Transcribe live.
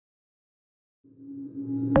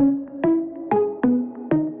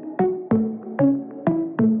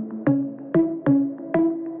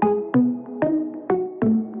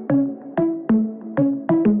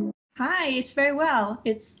it's very well.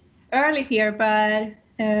 It's early here, but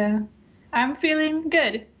I'm feeling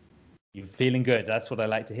good. You're feeling good. That's what I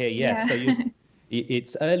like to hear. Yeah. So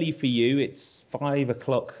it's early for you. It's 5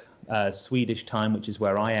 o'clock Swedish time, which is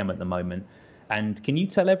where I am at the moment. And can you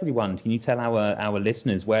tell our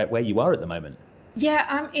listeners where you are at the moment? Yeah,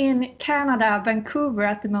 I'm in Canada, Vancouver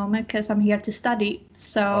at the moment because I'm here to study.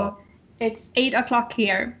 So It's 8 o'clock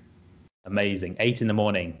here. Amazing. 8 in the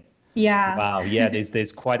morning. Yeah. Wow. Yeah,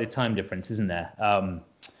 there's quite a time difference, isn't there?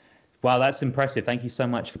 Wow, that's impressive. Thank you so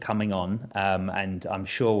much for coming on. And I'm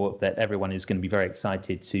sure that everyone is going to be very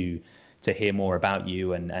excited to hear more about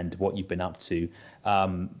you and what you've been up to.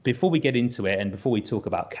 Before we get into it and before we talk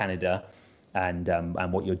about Canada and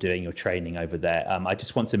what you're doing, your training over there, I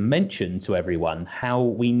just want to mention to everyone how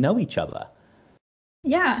we know each other.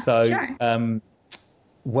 Yeah, so, sure.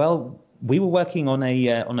 Well, we were working on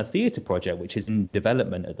a theatre project, which is in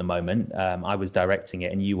development at the moment. I was directing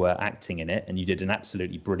it and you were acting in it, and you did an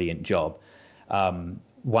absolutely brilliant job.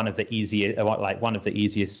 One of the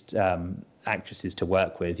easiest actresses to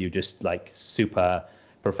work with. You're just like super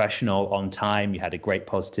professional, on time. You had a great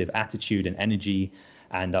positive attitude and energy,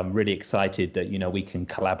 and I'm really excited that we can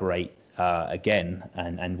collaborate again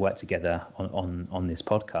and work together on this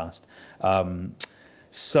podcast.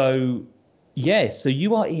 So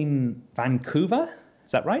you are in Vancouver,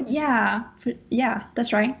 is that right? Yeah,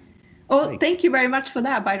 that's right. Oh, Great. Thank you very much for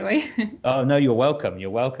that, by the way. Oh, no, you're welcome. You're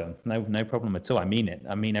welcome. No problem at all. I mean it.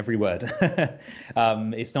 I mean every word.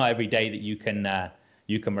 It's not every day that you can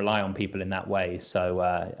rely on people in that way. So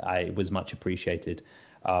it was much appreciated.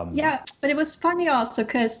 Yeah, but it was funny also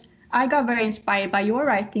because I got very inspired by your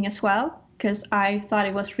writing as well, because I thought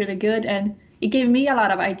it was really good and it gave me a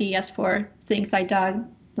lot of ideas for things I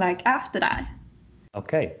done like after that.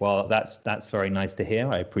 Okay, well, that's very nice to hear.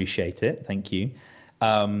 I appreciate it. Thank you.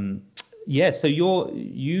 So you're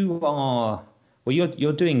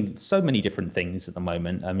doing so many different things at the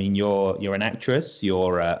moment. I mean, you're an actress,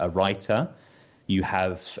 you're a writer, you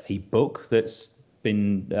have a book that's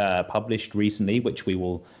been published recently, which we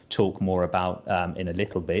will talk more about in a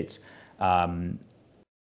little bit. But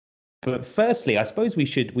firstly, I suppose we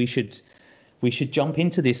should jump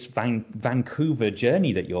into this Vancouver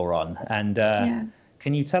journey that you're on, and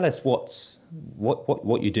can you tell us what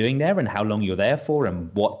you're doing there and how long you're there for, and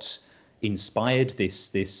what inspired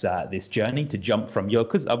this journey to jump from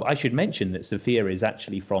because I should mention that Sophia is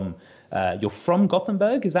actually you're from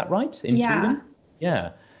Gothenburg, is that right, in Sweden?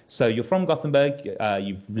 Yeah. So you're from Gothenburg.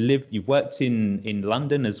 You've worked in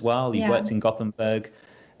London as well. You've worked in Gothenburg,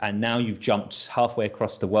 and now you've jumped halfway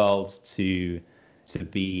across the world to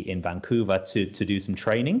be in Vancouver to do some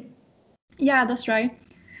training. Yeah, that's right.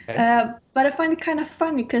 Okay. But I find it kind of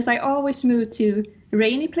funny because I always move to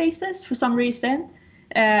rainy places for some reason.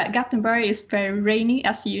 Gothenburg is very rainy,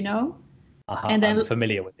 as you know. And then, I'm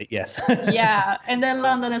familiar with it, yes. Yeah, and then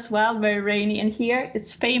London as well, very rainy. And here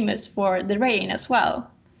it's famous for the rain as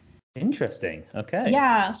well. Interesting. Okay.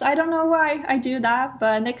 Yeah, so I don't know why I do that,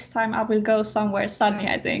 but next time I will go somewhere sunny,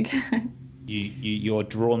 I think. You're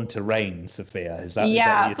drawn to rain, Sophia. Is that?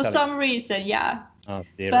 Yeah, is that for some reason, yeah. Oh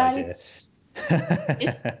dear, but dear.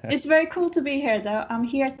 It's very cool to be here, though. I'm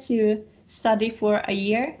here to study for a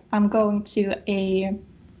year. I'm going to a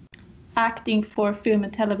acting for film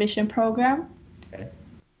and television program. Okay.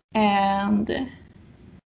 And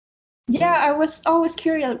I was always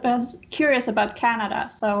curious about Canada,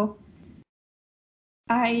 so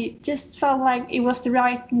I just felt like it was the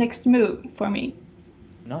right next move for me.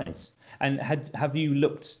 Nice. And had you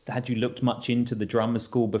looked much into the drama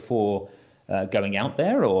school before going out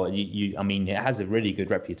there, or you? I mean, it has a really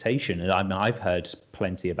good reputation, and I've heard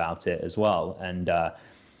plenty about it as well. And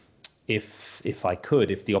if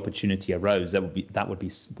the opportunity arose, that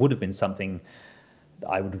would have been something that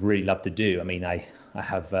I would really love to do. I mean, I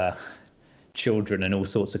have children and all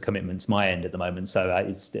sorts of commitments my end at the moment, so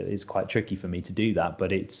it's quite tricky for me to do that.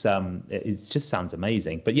 But it just sounds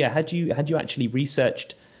amazing. But yeah, had you actually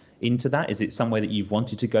researched into that? Is it somewhere that you've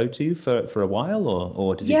wanted to go to for a while,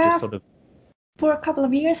 or did it just sort of? For a couple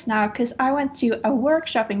of years now, because I went to a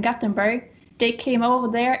workshop in Gothenburg. They came over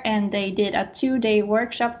there and they did a 2-day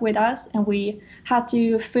workshop with us, and we had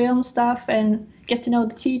to film stuff and get to know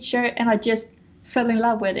the teacher, and I just fell in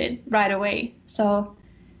love with it right away. So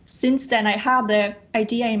since then I had the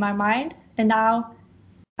idea in my mind, and now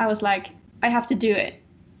I was like, I have to do it.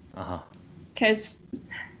 Because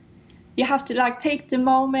you have to take the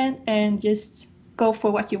moment and just go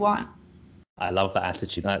for what you want. I love that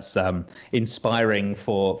attitude. That's inspiring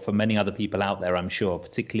for many other people out there, I'm sure,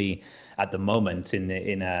 particularly at the moment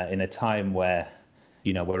in a time where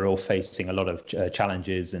we're all facing a lot of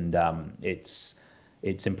challenges, and it's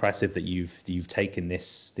it's impressive that you've taken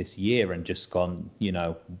this year and just gone,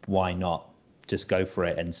 why not just go for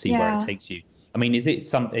it and see where it takes you. I mean,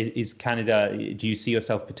 is Canada, do you see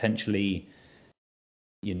yourself potentially,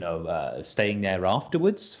 staying there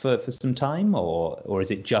afterwards for some time, or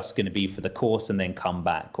is it just going to be for the course and then come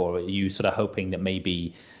back, or are you sort of hoping that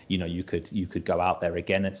maybe, you could go out there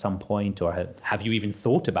again at some point, or have you even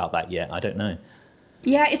thought about that yet? I don't know.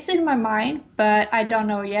 Yeah, it's in my mind, but I don't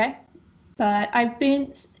know yet. But I've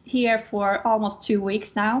been here for almost 2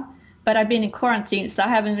 weeks now, but I've been in quarantine, so I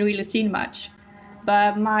haven't really seen much.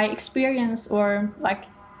 But my experience, or like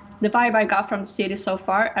the vibe I got from the city so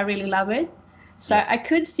far, I really love it. So I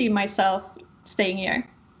could see myself staying here.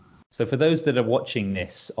 So for those that are watching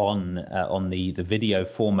this on the video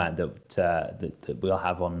format that we'll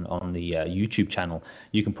have on the YouTube channel,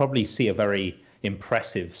 you can probably see a very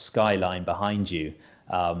impressive skyline behind you,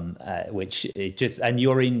 which and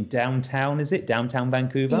you're in downtown, is it? Downtown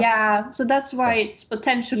Vancouver? Yeah, so that's why it's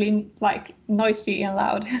potentially like noisy and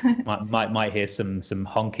loud. might hear some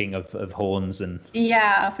honking of horns and.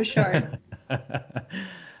 Yeah, for sure.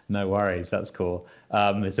 No worries, that's cool.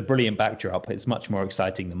 It's a brilliant backdrop. It's much more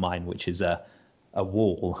exciting than mine, which is a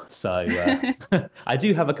wall. So I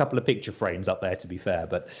do have a couple of picture frames up there, to be fair.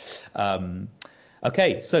 But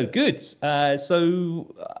okay, so good.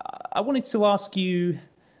 So I wanted to ask you.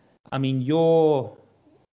 I mean, you're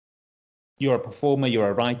a performer, you're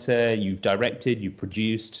a writer, you've directed, you've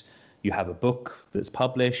produced, you have a book that's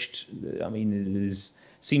published. I mean, it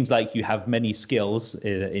seems like you have many skills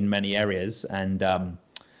in many areas, and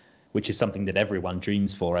which is something that everyone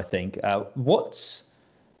dreams for, I think. What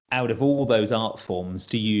out of all those art forms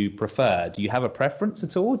do you prefer? Do you have a preference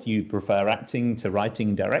at all? Do you prefer acting to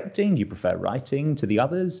writing, directing? Do you prefer writing to the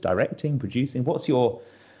others, directing, producing? What do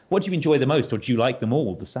you enjoy the most, or do you like them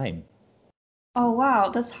all the same? Oh, wow,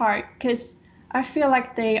 that's hard, because I feel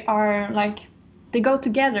like they go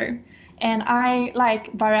together, and I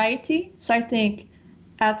like variety. So I think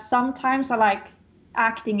at some times I like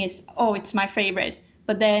acting it's my favorite.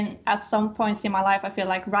 But then at some points in my life, I feel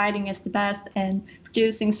like writing is the best and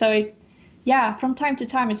producing. So from time to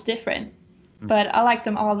time, it's different. But I like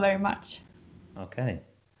them all very much. Okay.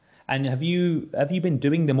 And have you been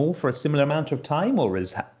doing them all for a similar amount of time, or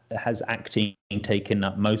has acting taken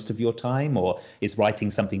up most of your time, or is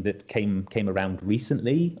writing something that came around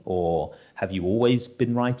recently, or have you always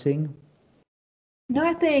been writing? No,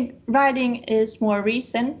 I think writing is more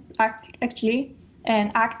recent, actually.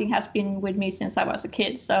 And acting has been with me since I was a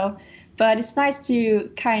kid. So, but it's nice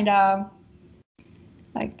to kind of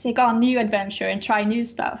like take on new adventure and try new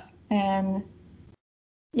stuff. And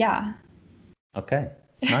yeah. Okay.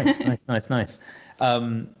 Nice.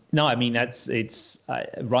 No, I mean,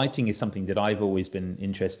 writing is something that I've always been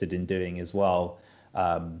interested in doing as well.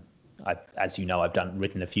 As you know, I've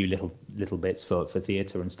written a few little bits for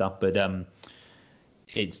theatre and stuff, but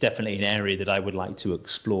it's definitely an area that I would like to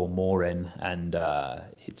explore more in, and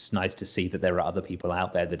it's nice to see that there are other people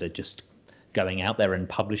out there that are just going out there and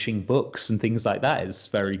publishing books and things like that. It's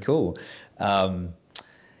very cool.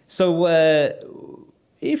 So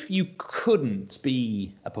if you couldn't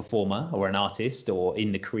be a performer or an artist or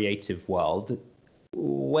in the creative world,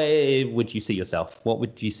 where would you see yourself? What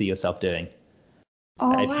would you see yourself doing?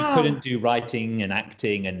 If you couldn't do writing and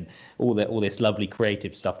acting and all this lovely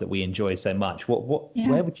creative stuff that we enjoy so much,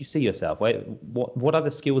 where would you see yourself? What other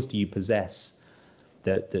skills do you possess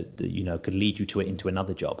that could lead you into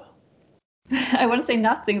another job? I want to say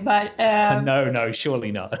nothing, but no,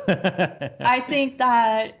 surely not. I think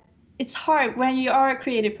that it's hard when you are a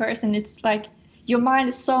creative person. It's like your mind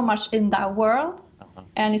is so much in that world,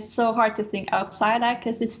 and it's so hard to think outside that,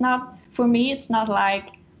 because it's not like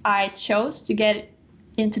I chose to get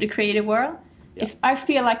into the creative world. If I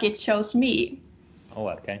feel like it chose me. Oh,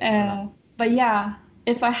 okay. But yeah,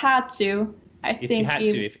 if I had to,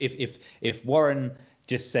 if Warren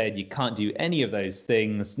just said you can't do any of those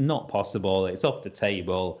things, not possible, it's off the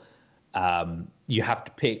table, you have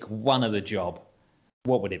to pick one other job,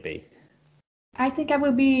 what would it be? I think I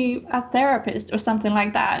would be a therapist or something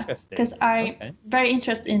like that, because I'm very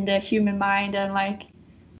interested in the human mind and like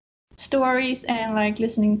stories and like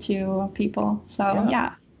listening to people. So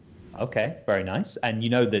yeah. Okay, very nice. And you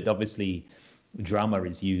know that obviously drama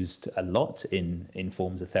is used a lot in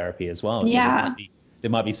forms of therapy as well. So there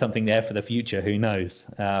might be something there for the future. Who knows?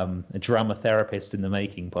 A drama therapist in the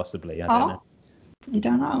making, possibly. I don't know. You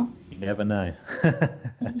don't know. You never know.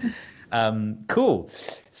 Cool.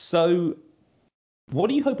 So what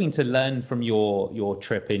are you hoping to learn from your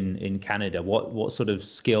trip in Canada? What sort of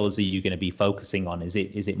skills are you going to be focusing on? Is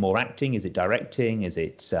it more acting? Is it directing? Is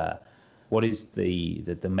it what is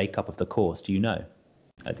the makeup of the course? Do you know?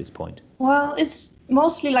 at this point? Well, it's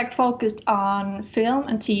mostly like focused on film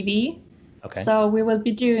and TV. Okay. So we will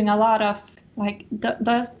be doing a lot of like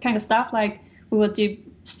that kind of stuff. Like we will do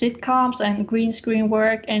sitcoms and green screen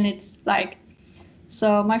work, and it's like,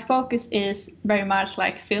 so my focus is very much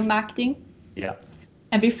like film acting. Yeah.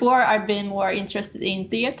 And before I've been more interested in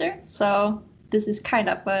theater, so this is kind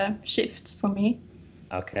of a shift for me.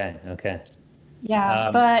 Okay.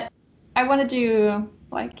 Yeah, but I want to do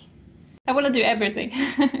everything.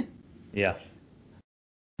 Yeah.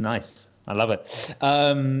 Nice. I love it.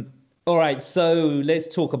 All right, so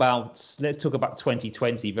let's talk about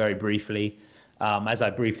 2020 very briefly. As I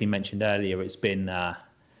briefly mentioned earlier, it's been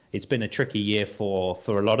a tricky year for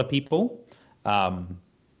a lot of people.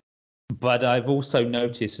 But I've also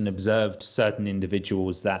noticed and observed certain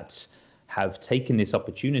individuals that have taken this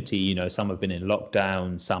opportunity. You know, some have been in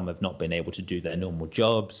lockdown, some have not been able to do their normal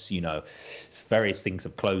jobs. You know, various things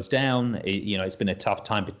have closed down. It's been a tough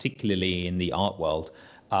time, particularly in the art world.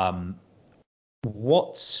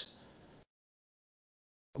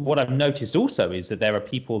 What I've noticed also is that there are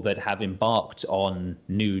people that have embarked on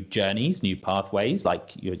new journeys, new pathways,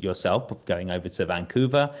 like yourself going over to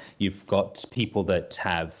Vancouver. You've got people that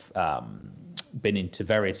have been into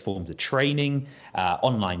various forms of training,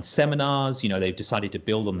 online seminars. You know, they've decided to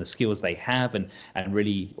build on the skills they have and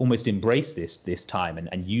really almost embrace this time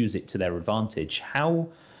and use it to their advantage. How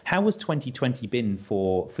has 2020 been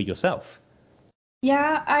for yourself?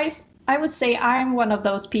 Yeah, I would say I'm one of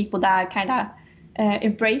those people that kind of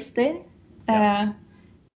embraced it,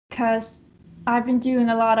 because I've been doing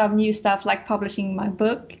a lot of new stuff like publishing my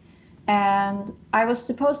book, and I was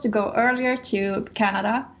supposed to go earlier to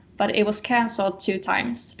Canada, but it was canceled 2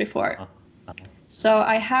 times before. So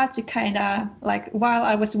I had to kind of, like, while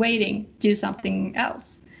I was waiting, do something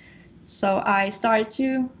else. So I started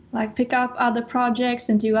to like pick up other projects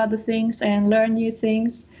and do other things and learn new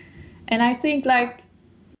things. And I think like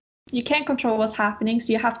you can't control what's happening,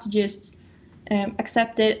 so you have to just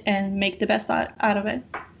accept it and make the best out of it.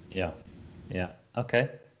 Yeah. Okay.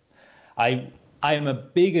 I am a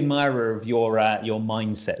big admirer of your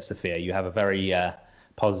mindset, Sophia. You have a very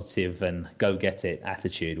positive and go get it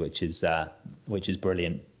attitude, which is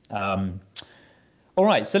brilliant. All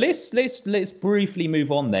right, so let's briefly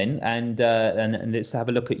move on then, and let's have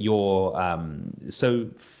a look at your. So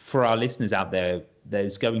for our listeners out there,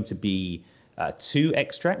 there's going to be 2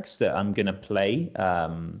 extracts that I'm going to play,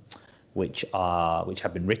 which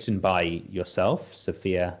have been written by yourself,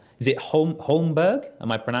 Sophia. Is it Holmberg?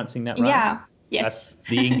 Am I pronouncing that right? Yeah. Yes. That's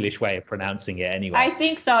the English way of pronouncing it, anyway. I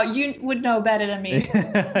think so. You would know better than me.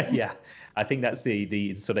 Yeah. I think that's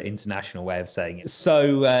the sort of international way of saying it.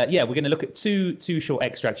 So we're going to look at two short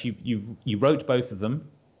extracts. You wrote both of them.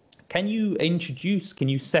 Can you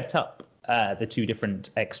set up the 2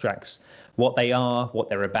 different extracts, what they are, what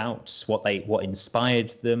they're about, what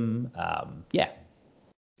inspired them?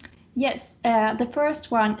 Yes. The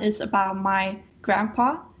first one is about my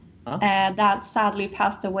grandpa that sadly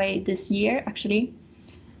passed away this year, actually.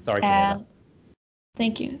 Sorry to hear that.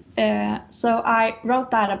 Thank you. So I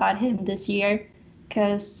wrote that about him this year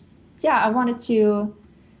because, I wanted to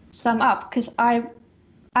sum up, because I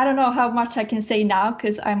don't know how much I can say now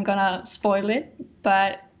because I'm going to spoil it,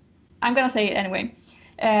 but I'm going to say it anyway.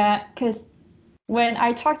 Because when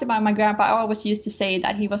I talked about my grandpa, I always used to say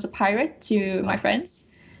that he was a pirate to my friends.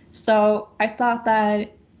 So I thought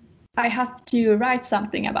that I have to write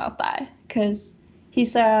something about that because he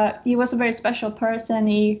was a very special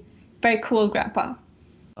person. Very cool grandpa.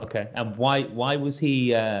 Okay, and why was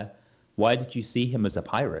he? Why did you see him as a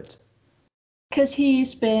pirate? Because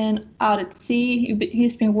he's been out at sea.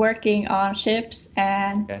 He's been working on ships,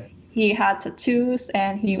 and he had tattoos,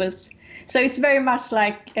 and he was. So it's very much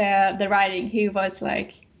like the writing. He was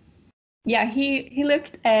like, he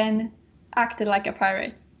looked and acted like a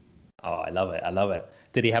pirate. Oh, I love it.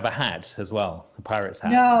 Did he have a hat as well? A pirate's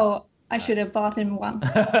hat? No, I should have bought him one.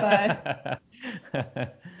 But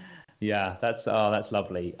yeah, that's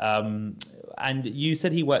lovely. And you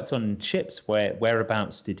said he worked on ships.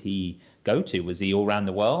 Whereabouts did he go to? Was he all around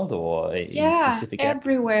the world or in specific areas?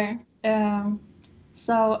 Everywhere.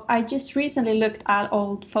 So I just recently looked at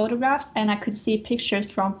old photographs and I could see pictures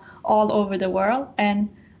from all over the world, and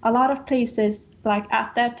a lot of places like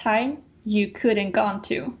at that time you couldn't go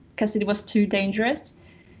to because it was too dangerous,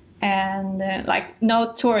 and like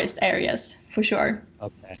no tourist areas for sure.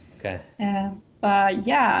 Okay. But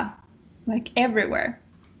like everywhere.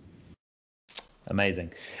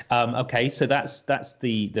 Amazing. Okay, so that's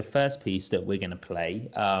the first piece that we're going to play,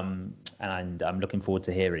 and I'm looking forward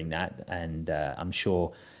to hearing that, and I'm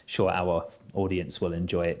sure our audience will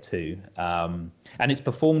enjoy it too. And it's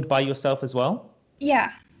performed by yourself as well?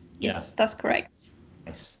 Yeah. Yeah. Yes, that's correct.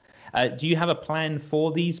 Nice. Do you have a plan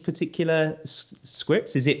for these particular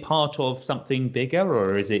scripts? Is it part of something bigger,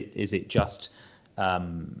 or is it just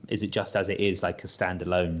as it is, like a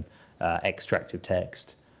standalone extract of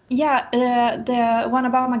text? Yeah, the one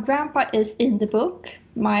about my grandpa is in the book.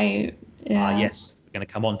 Yes, we're going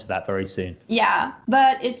to come on to that very soon. Yeah,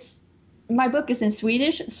 but my book is in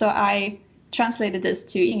Swedish, so I translated this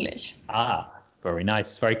to English. Very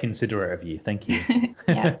nice. Very considerate of you. Thank you.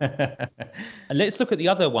 Yeah. And let's look at the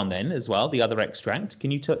other one then as well, the other extract. Can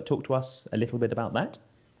you talk to us a little bit about that?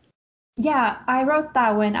 Yeah, I wrote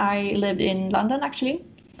that when I lived in London, actually.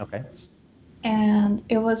 Okay. And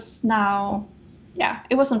it was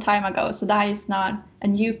it was some time ago, so that is not a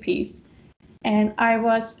new piece. And I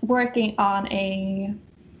was working on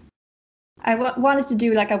I wanted to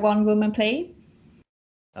do like a one-woman play.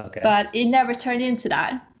 Okay. But it never turned into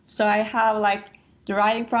that. So I have like the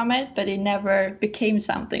writing from it, but it never became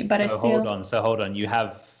something. But hold on. You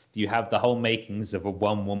have the whole makings of a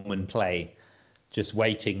one-woman play, just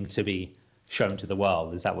waiting to be shown to the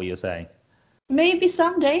world. Is that what you're saying? Maybe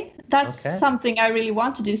someday. That's something I really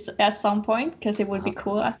want to do at some point, because it would be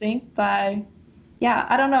cool, I think. But yeah,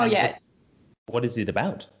 I don't know yet. What is it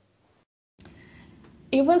about?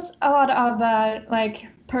 It was a lot of like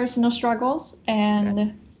personal struggles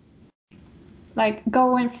and like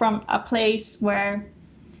going from a place where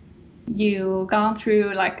you gone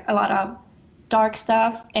through like a lot of dark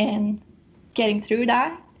stuff and getting through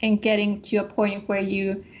that and getting to a point where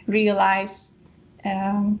you realize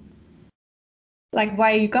like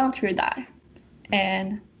why you gone through that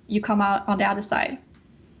and you come out on the other side.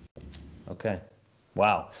 Okay.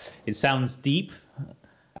 Wow. It sounds deep,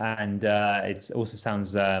 and it also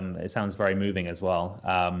sounds very moving as well.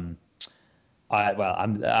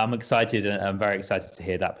 I'm excited. I'm very excited to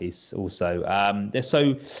hear that piece also.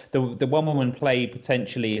 So the one-woman play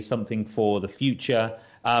potentially is something for the future.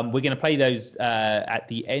 We're going to play those at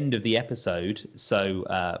the end of the episode,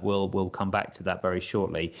 so we'll come back to that very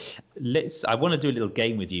shortly. I want to do a little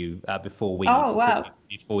game with you before we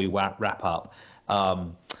wrap up.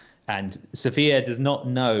 And Sophia does not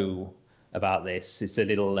know about this. It's a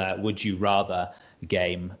little would you rather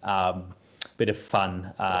game. Bit of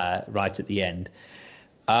fun right at the end.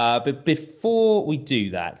 But before we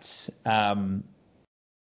do that,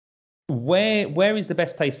 where is the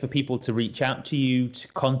best place for people to reach out to you, to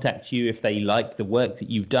contact you if they like the work that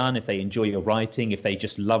you've done, if they enjoy your writing, if they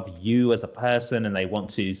just love you as a person and they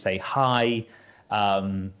want to say hi,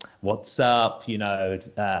 what's up,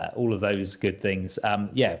 all of those good things.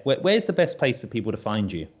 Where's the best place for people to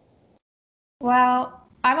find you? Well,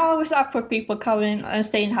 I'm always up for people coming and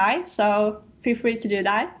saying hi, so feel free to do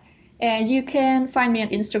that. And you can find me on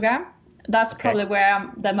Instagram. That's probably where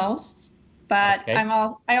I'm the most. But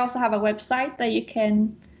I also have a website that you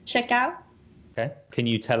can check out. Okay. Can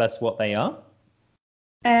you tell us what they are?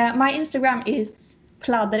 My Instagram is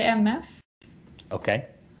pladdermf. Okay.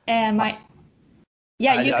 And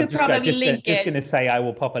you could probably link it. Just going to say I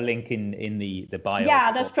will pop a link in the bio.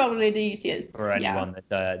 Yeah, that's probably the easiest. For anyone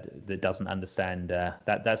that doesn't understand.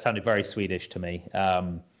 That sounded very Swedish to me.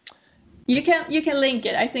 You can link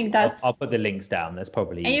it. I think that's. I'll put the links down. That's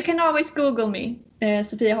probably. And you can always Google me,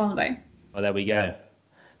 Sophia Holmberg. Well, there we go.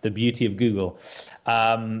 The beauty of Google.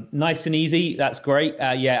 Nice and easy. That's great.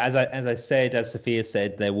 As Sophia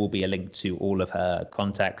said, there will be a link to all of her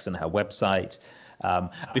contacts and her website.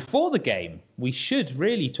 Before the game, we should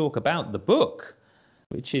really talk about the book,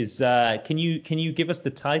 which is. Can you give us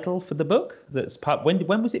the title for the book?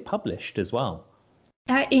 When was it published as well?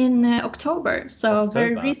 In October, so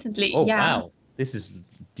very recently. Oh, wow. This is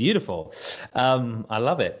beautiful. I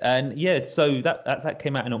love it. And so that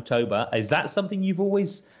came out in October. Is that something you've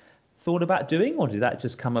always thought about doing, or did that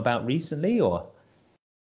just come about recently, or?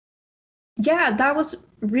 Yeah, that was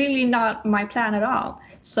really not my plan at all.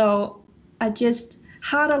 So I just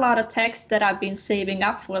had a lot of text that I've been saving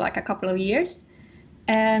up for like a couple of years.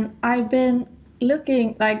 And I've been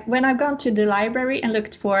looking, like when I've gone to the library and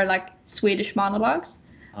looked for like Swedish monologues,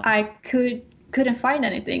 I couldn't find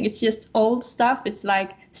anything. It's just old stuff. It's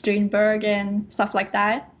like Strindberg and stuff like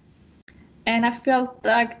that. And I felt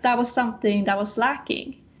like that was something that was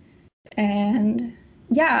lacking. And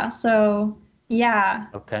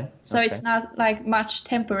okay. So it's not like much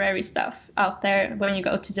temporary stuff out there when you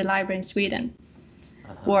go to the library in Sweden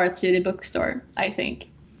or to the bookstore, I think.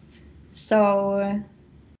 So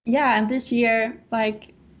and this year,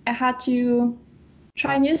 like I had to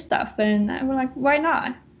try new stuff, and I was like, why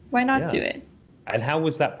not? Why not do it? And how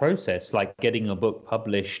was that process, like getting a book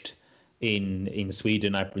published in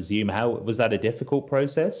Sweden, I presume? How was that, a difficult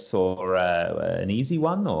process or an easy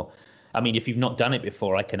one, or? I mean, if you've not done it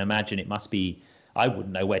before, I can imagine it must be, I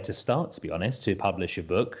wouldn't know where to start, to be honest, to publish a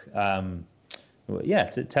book. Yeah,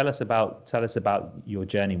 tell us about your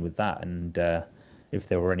journey with that, and if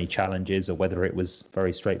there were any challenges or whether it was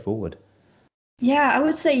very straightforward. Yeah, I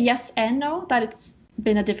would say yes and no, that it's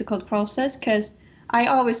been a difficult process, because I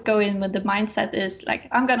always go in with the mindset is like,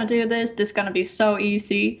 I'm going to do this. This is going to be so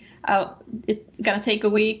easy. It's going to take a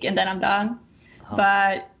week and then I'm done.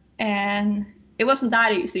 And it wasn't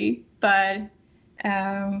that easy, but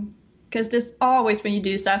because there's always, when you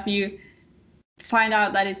do stuff, you find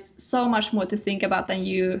out that it's so much more to think about than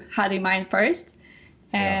you had in mind first.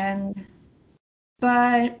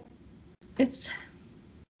 But it's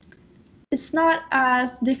not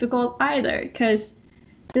as difficult either, because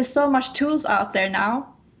there's so much tools out there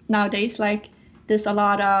nowadays. Like, there's a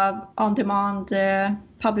lot of on-demand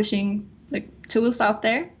publishing like tools out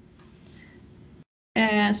there,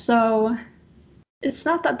 and so it's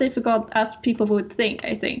not that difficult as people would think,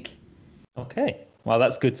 I think. Okay, well,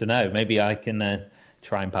 that's good to know. Maybe I can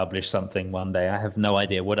try and publish something one day. I have no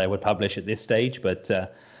idea what I would publish at this stage, but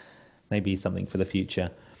maybe something for the future.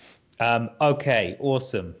 Okay,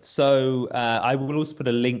 awesome. So I will also put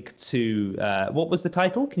a link to, what was the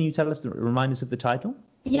title? Can you tell us, remind us of the title?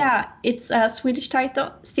 Yeah, it's a Swedish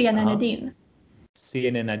title, Scenen är din.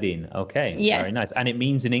 Scenen är din, okay. Yes. Very nice. And it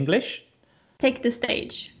means in English? Take the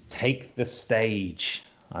stage. Take the stage.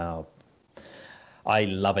 Oh, I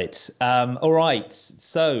love it. All right,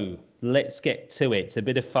 so let's get to it. A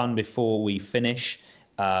bit of fun before we finish.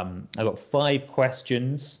 I've got 5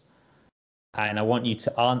 questions. And I want you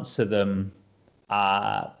to answer them.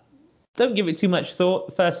 Don't give it too much thought.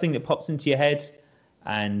 The first thing that pops into your head,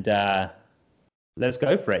 and let's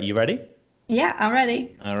go for it. You ready? Yeah, I'm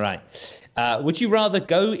ready. All right. Would you rather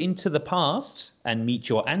go into the past and meet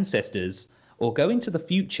your ancestors, or go into the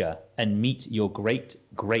future and meet your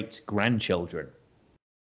great-great-grandchildren?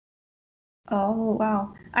 Oh,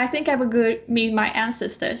 wow. I think I would go meet my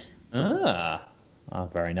ancestors.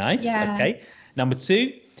 Very nice. Yeah. Okay. Number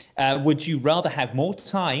 2. Would you rather have more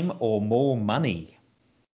time or more money?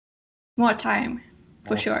 More time,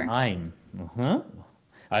 for sure. Time.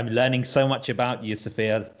 I'm learning so much about you,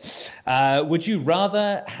 Sophia. Would you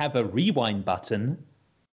rather have a rewind button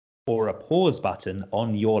or a pause button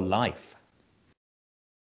on your life?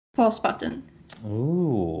 Pause button.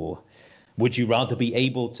 Ooh. Would you rather be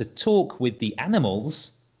able to talk with the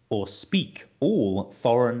animals or speak all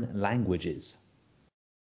foreign languages?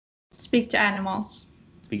 Speak to animals.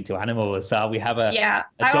 Speak to animals. We have a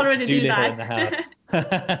I already do that in the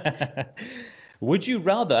house. Would you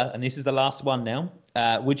rather, and this is the last one now,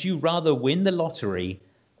 would you rather win the lottery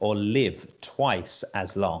or live twice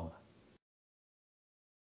as long?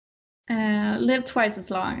 Live twice as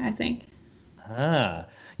long, I think.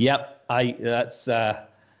 Yep.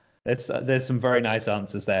 There's some very nice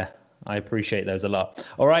answers there. I appreciate those a lot.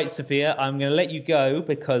 All right, Sophia, I'm going to let you go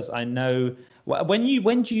because I know.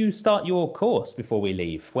 When do you start your course before we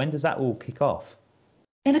leave? When does that all kick off?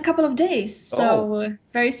 In a couple of days, so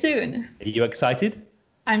very soon. Are you excited?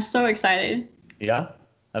 I'm so excited. Yeah,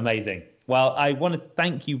 amazing. Well, I want to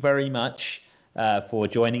thank you very much for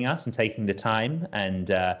joining us and taking the time.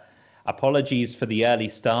 And apologies for the early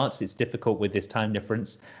start. It's difficult with this time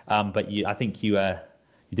difference, but I think you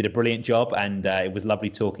did a brilliant job, and it was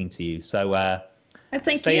lovely talking to you. So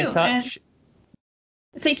stay in touch.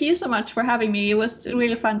 Thank you so much for having me. It was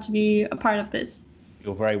really fun to be a part of this.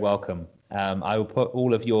 You're very welcome. I will put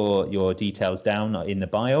all of your details down in the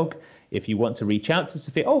bio if you want to reach out to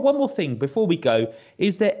Sophia. Oh, one more thing before we go.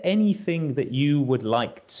 Is there anything that you would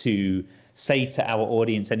like to say to our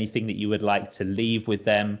audience, anything that you would like to leave with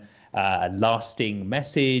them, a lasting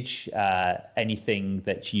message, anything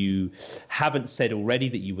that you haven't said already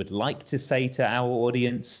that you would like to say to our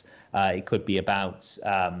audience? It could be about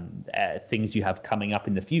things you have coming up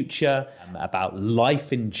in the future, about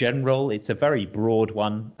life in general. It's a very broad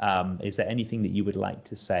one. Is there anything that you would like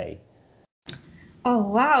to say? Oh,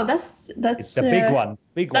 wow. That's it's a big one.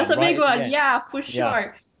 That's a big one. Yeah, for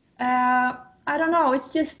sure. Yeah. I don't know.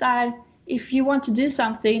 It's just that if you want to do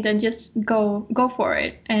something, then just go for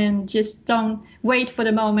it, and just don't wait for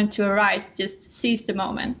the moment to arise. Just seize the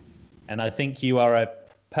moment. And I think you are a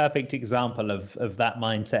perfect example of that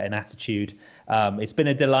mindset and attitude. It's been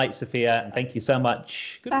a delight, Sophia, and thank you so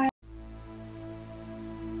much. Goodbye.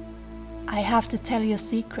 I have to tell you a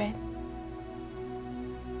secret.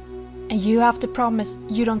 And you have to promise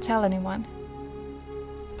you don't tell anyone.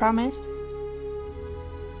 Promise?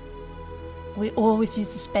 We always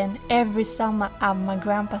used to spend every summer at my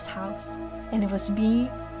grandpa's house. And it was me,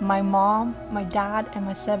 my mom, my dad, and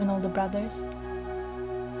my 7 older brothers.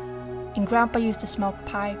 And Grandpa used to smoke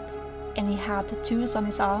pipe. and he had tattoos on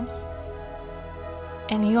his arms.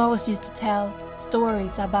 And he always used to tell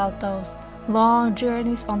stories about those long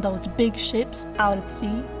journeys on those big ships out at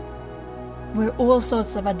sea, where all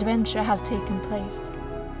sorts of adventure have taken place.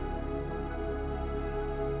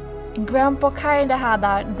 And Grandpa kinda had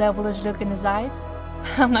that devilish look in his eyes.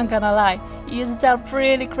 I'm not gonna lie, he used to tell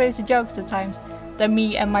pretty crazy jokes at times that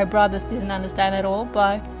me and my brothers didn't understand at all,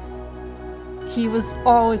 but he was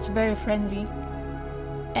always very friendly.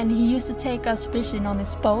 And he used to take us fishing on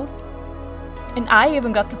his boat, and I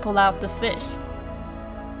even got to pull out the fish.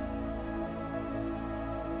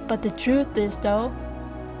 But the truth is though,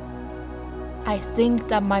 I think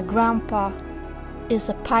that my grandpa is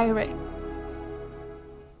a pirate.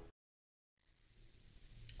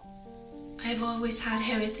 I've always had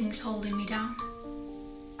heavy things holding me down,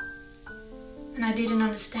 and I didn't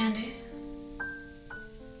understand it,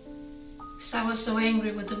 because I was so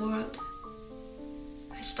angry with the world.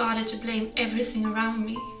 I started to blame everything around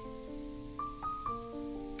me,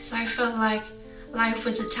 because I felt like life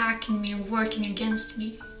was attacking me and working against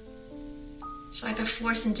me. So I got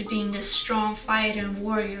forced into being this strong fighter and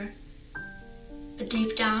warrior, but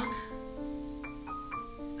deep down,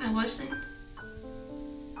 I wasn't.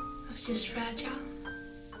 I was just fragile.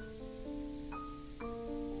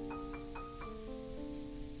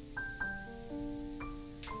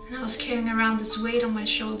 And I was carrying around this weight on my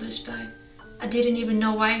shoulders, but I didn't even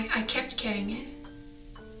know why I kept carrying it.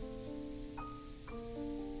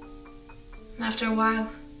 And after a while,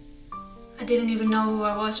 I didn't even know who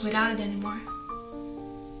I was without it anymore.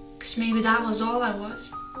 Because maybe that was all I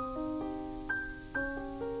was.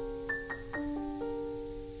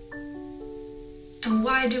 And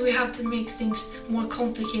why do we have to make things more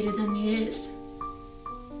complicated than it is?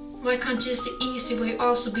 Why can't just the easy way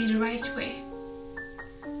also be the right way?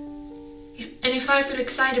 And if I feel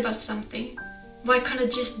excited about something, why can't I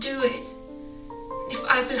just do it? And if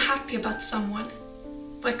I feel happy about someone,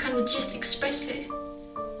 why can't I just express it?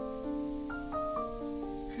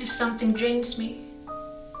 And if something drains me,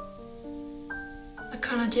 why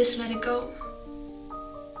can't I just let it go?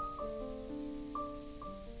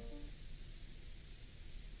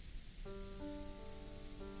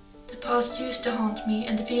 The past used to haunt me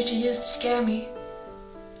and the future used to scare me,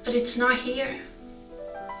 but it's not here.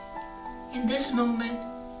 In this moment,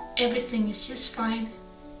 everything is just fine.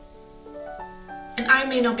 And I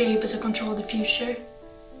may not be able to control the future,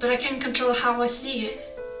 but I can control how I see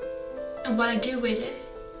it and what I do with it.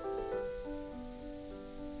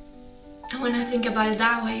 And when I think about it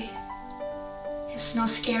that way, it's not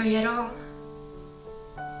scary at all.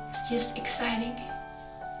 It's just exciting.